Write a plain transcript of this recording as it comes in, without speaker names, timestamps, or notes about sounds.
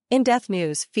In-depth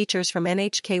news features from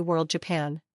NHK World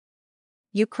Japan.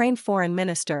 Ukraine Foreign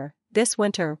Minister, this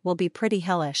winter will be pretty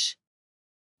hellish.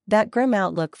 That grim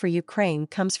outlook for Ukraine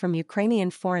comes from Ukrainian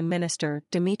Foreign Minister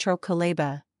Dmytro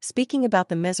Kuleba, speaking about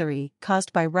the misery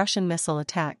caused by Russian missile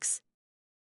attacks.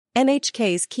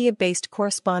 NHK's Kyiv-based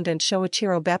correspondent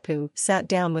Shoichiro Beppu sat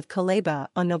down with Kuleba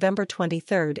on November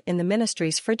 23 in the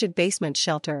ministry's frigid basement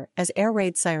shelter as air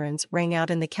raid sirens rang out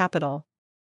in the capital.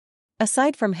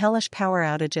 Aside from hellish power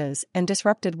outages and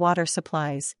disrupted water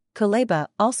supplies, Kuleba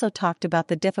also talked about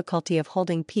the difficulty of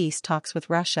holding peace talks with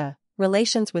Russia,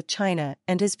 relations with China,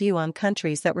 and his view on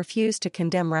countries that refuse to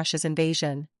condemn Russia's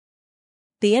invasion.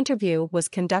 The interview was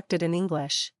conducted in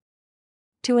English.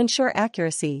 To ensure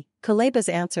accuracy, Kuleba's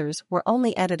answers were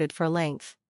only edited for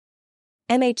length.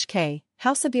 NHK,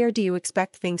 how severe do you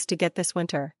expect things to get this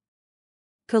winter?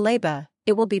 Kuleba,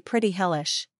 it will be pretty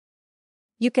hellish.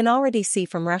 You can already see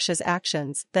from Russia's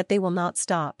actions that they will not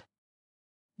stop.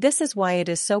 This is why it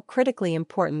is so critically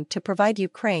important to provide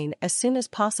Ukraine as soon as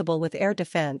possible with air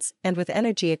defense and with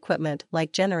energy equipment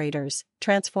like generators,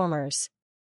 transformers.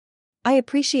 I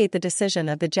appreciate the decision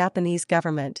of the Japanese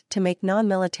government to make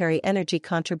non-military energy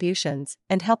contributions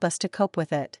and help us to cope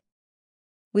with it.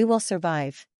 We will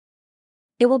survive.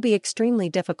 It will be extremely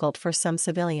difficult for some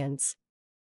civilians.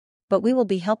 But we will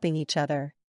be helping each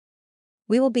other.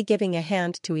 We will be giving a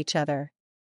hand to each other.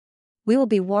 We will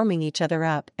be warming each other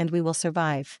up and we will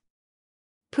survive.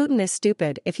 Putin is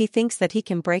stupid if he thinks that he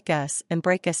can break us and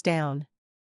break us down.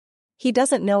 He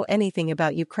doesn't know anything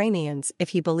about Ukrainians if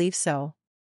he believes so.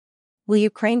 Will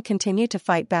Ukraine continue to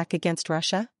fight back against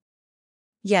Russia?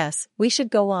 Yes, we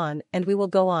should go on, and we will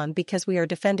go on because we are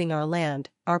defending our land,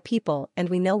 our people, and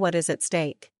we know what is at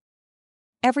stake.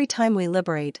 Every time we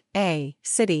liberate a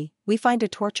city, we find a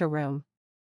torture room.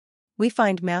 We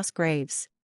find mass graves.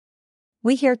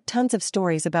 We hear tons of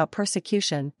stories about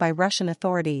persecution by Russian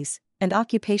authorities and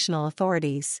occupational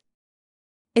authorities.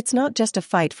 It's not just a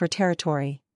fight for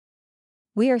territory.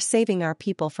 We are saving our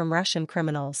people from Russian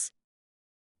criminals.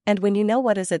 And when you know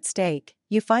what is at stake,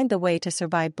 you find the way to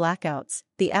survive blackouts,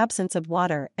 the absence of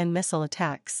water and missile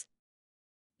attacks.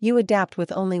 You adapt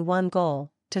with only one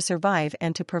goal, to survive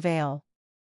and to prevail.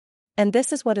 And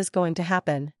this is what is going to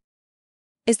happen.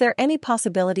 Is there any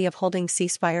possibility of holding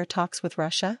ceasefire talks with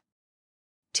Russia?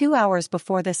 2 hours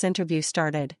before this interview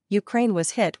started, Ukraine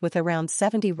was hit with around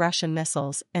 70 Russian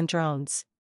missiles and drones.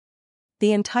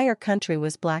 The entire country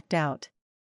was blacked out.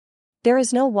 There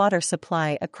is no water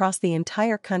supply across the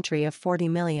entire country of 40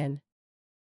 million.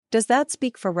 Does that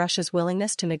speak for Russia's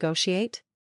willingness to negotiate?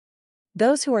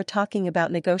 Those who are talking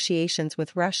about negotiations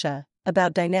with Russia,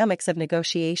 about dynamics of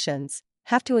negotiations,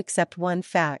 have to accept one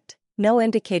fact: no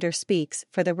indicator speaks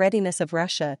for the readiness of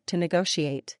Russia to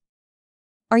negotiate.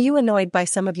 Are you annoyed by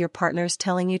some of your partners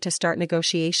telling you to start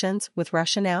negotiations with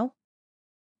Russia now?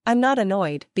 I'm not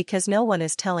annoyed because no one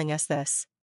is telling us this.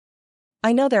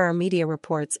 I know there are media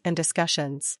reports and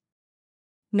discussions.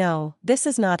 No, this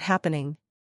is not happening.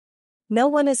 No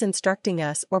one is instructing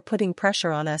us or putting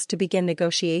pressure on us to begin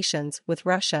negotiations with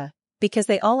Russia, because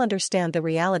they all understand the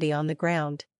reality on the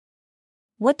ground.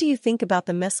 What do you think about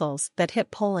the missiles that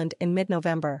hit Poland in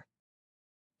mid-November?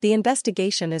 The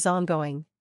investigation is ongoing.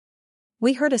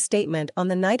 We heard a statement on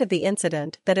the night of the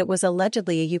incident that it was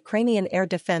allegedly a Ukrainian air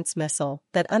defense missile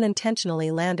that unintentionally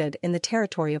landed in the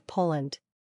territory of Poland.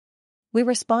 We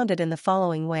responded in the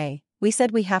following way: we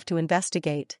said we have to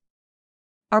investigate.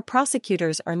 Our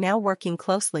prosecutors are now working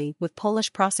closely with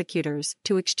Polish prosecutors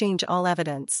to exchange all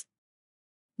evidence.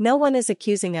 No one is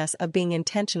accusing us of being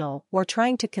intentional or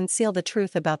trying to conceal the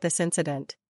truth about this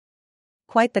incident.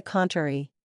 Quite the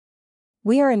contrary.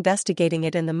 We are investigating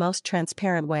it in the most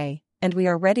transparent way, and we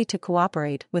are ready to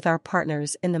cooperate with our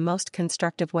partners in the most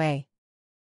constructive way.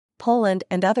 Poland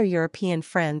and other European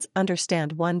friends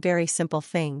understand one very simple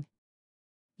thing.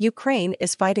 Ukraine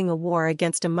is fighting a war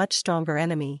against a much stronger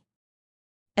enemy.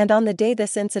 And on the day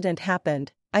this incident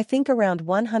happened, I think around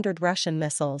 100 Russian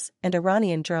missiles and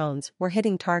Iranian drones were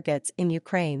hitting targets in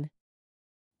Ukraine.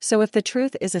 So if the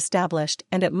truth is established,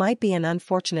 and it might be an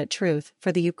unfortunate truth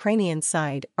for the Ukrainian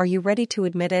side, are you ready to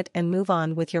admit it and move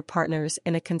on with your partners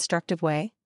in a constructive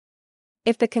way?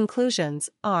 If the conclusions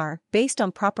are based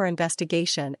on proper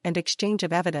investigation and exchange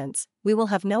of evidence, we will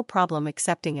have no problem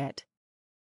accepting it.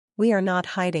 We are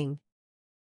not hiding.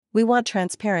 We want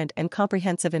transparent and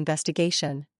comprehensive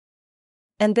investigation.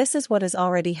 And this is what is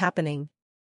already happening.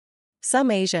 Some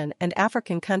Asian and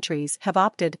African countries have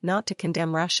opted not to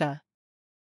condemn Russia.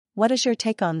 What is your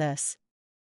take on this?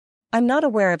 I'm not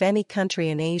aware of any country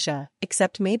in Asia,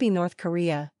 except maybe North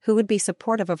Korea, who would be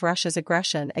supportive of Russia's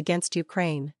aggression against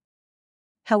Ukraine.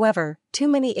 However, too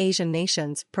many Asian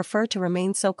nations prefer to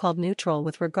remain so-called neutral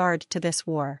with regard to this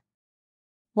war.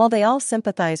 While they all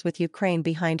sympathize with Ukraine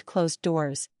behind closed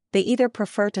doors, they either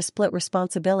prefer to split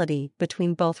responsibility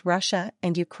between both Russia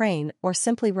and Ukraine or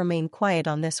simply remain quiet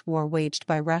on this war waged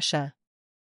by Russia.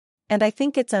 And I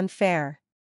think it's unfair.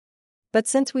 But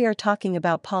since we are talking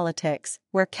about politics,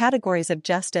 where categories of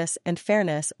justice and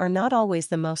fairness are not always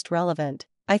the most relevant,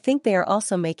 I think they are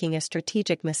also making a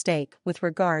strategic mistake with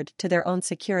regard to their own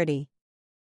security.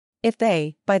 If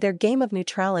they, by their game of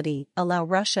neutrality, allow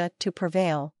Russia to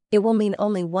prevail, it will mean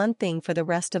only one thing for the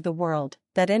rest of the world: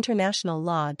 that international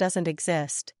law doesn't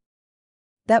exist.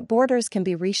 That borders can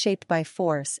be reshaped by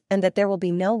force, and that there will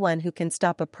be no one who can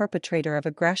stop a perpetrator of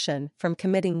aggression from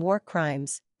committing war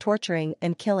crimes, torturing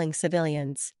and killing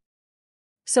civilians.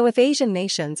 So if Asian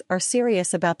nations are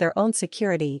serious about their own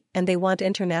security and they want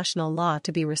international law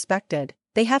to be respected,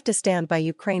 they have to stand by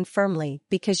Ukraine firmly,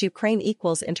 because Ukraine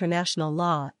equals international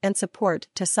law and support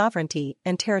to sovereignty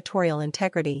and territorial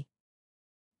integrity.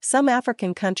 Some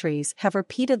African countries have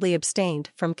repeatedly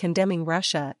abstained from condemning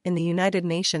Russia in the United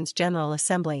Nations General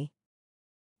Assembly.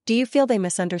 Do you feel they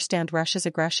misunderstand Russia's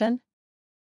aggression?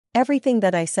 Everything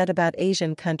that I said about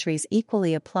Asian countries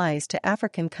equally applies to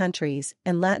African countries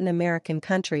and Latin American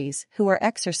countries who are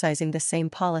exercising the same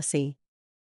policy.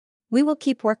 We will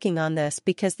keep working on this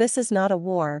because this is not a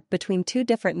war between two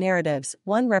different narratives,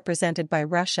 one represented by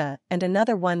Russia and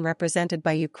another one represented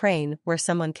by Ukraine, where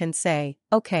someone can say,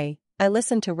 okay, I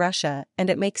listen to Russia and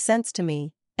it makes sense to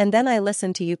me, and then I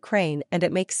listen to Ukraine and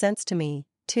it makes sense to me,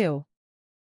 too.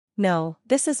 No,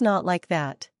 this is not like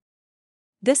that.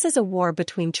 This is a war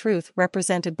between truth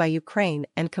represented by Ukraine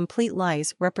and complete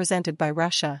lies represented by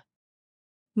Russia.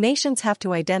 Nations have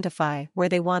to identify where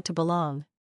they want to belong.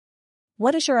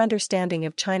 What is your understanding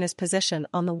of China's position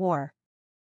on the war?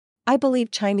 I believe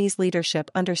Chinese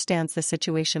leadership understands the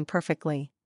situation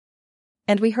perfectly.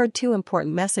 And we heard two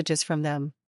important messages from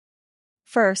them.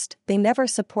 First, they never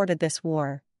supported this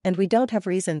war, and we don't have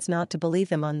reasons not to believe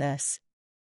them on this.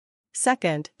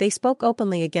 Second, they spoke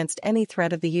openly against any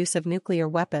threat of the use of nuclear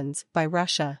weapons by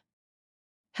Russia.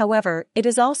 However, it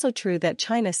is also true that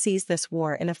China sees this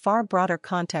war in a far broader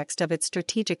context of its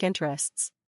strategic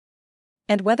interests.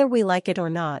 And whether we like it or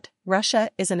not, Russia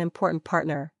is an important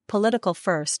partner, political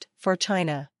first, for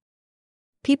China.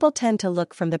 People tend to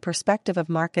look from the perspective of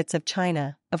markets of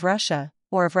China, of Russia,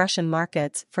 or of Russian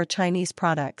markets for Chinese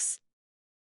products.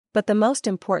 But the most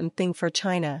important thing for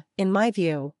China, in my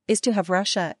view, is to have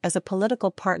Russia as a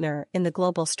political partner in the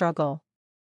global struggle.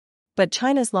 But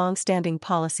China's long-standing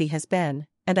policy has been,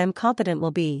 and I'm confident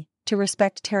will be, to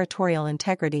respect territorial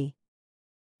integrity.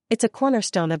 It's a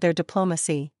cornerstone of their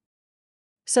diplomacy.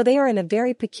 So they are in a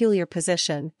very peculiar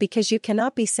position, because you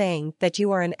cannot be saying that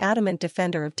you are an adamant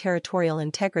defender of territorial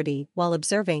integrity while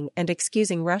observing and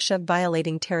excusing Russia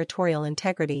violating territorial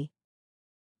integrity.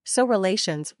 So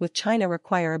relations with China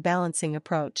require a balancing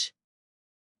approach.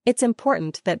 It's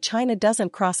important that China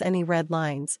doesn't cross any red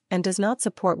lines and does not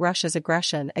support Russia's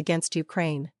aggression against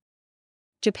Ukraine.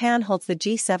 Japan holds the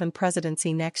G7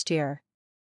 presidency next year.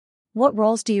 What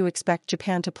roles do you expect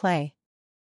Japan to play?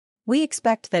 We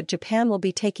expect that Japan will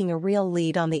be taking a real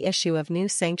lead on the issue of new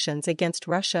sanctions against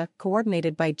Russia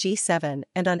coordinated by G7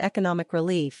 and on economic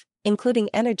relief, including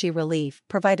energy relief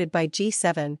provided by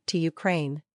G7 to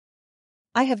Ukraine.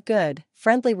 I have good,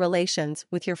 friendly relations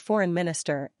with your foreign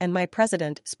minister, and my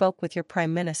president spoke with your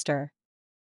prime minister.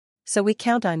 So we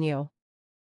count on you.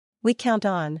 We count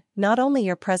on, not only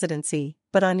your presidency,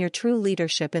 but on your true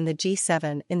leadership in the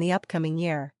G7 in the upcoming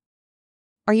year.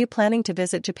 Are you planning to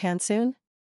visit Japan soon?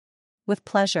 With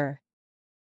pleasure.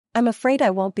 I'm afraid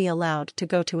I won't be allowed to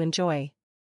go to enjoy.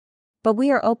 But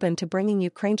we are open to bringing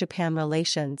Ukraine-Japan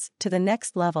relations to the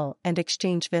next level and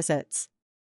exchange visits.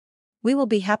 We will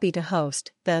be happy to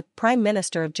host the Prime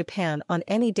Minister of Japan on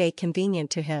any day convenient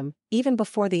to him, even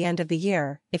before the end of the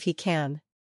year, if he can.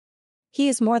 He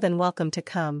is more than welcome to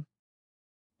come.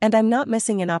 And I'm not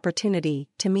missing an opportunity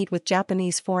to meet with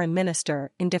Japanese Foreign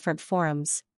Minister in different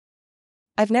forums.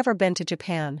 I've never been to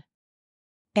Japan.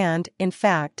 And, in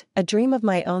fact, a dream of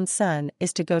my own son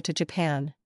is to go to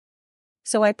Japan.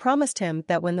 So I promised him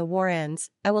that when the war ends,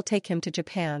 I will take him to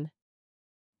Japan.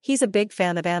 He's a big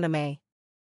fan of anime.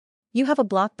 You have a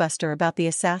blockbuster about the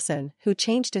assassin who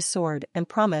changed his sword and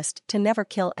promised to never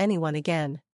kill anyone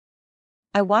again.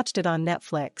 I watched it on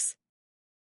Netflix.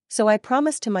 So I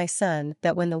promised to my son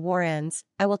that when the war ends,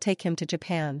 I will take him to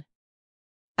Japan.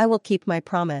 I will keep my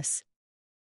promise.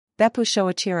 Beppu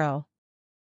Shoichiro,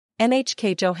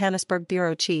 NHK Johannesburg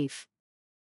Bureau Chief.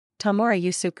 Tamura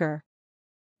Yusuker,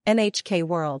 NHK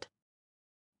World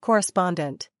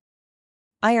correspondent.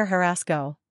 Iyer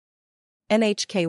Harasko. NHK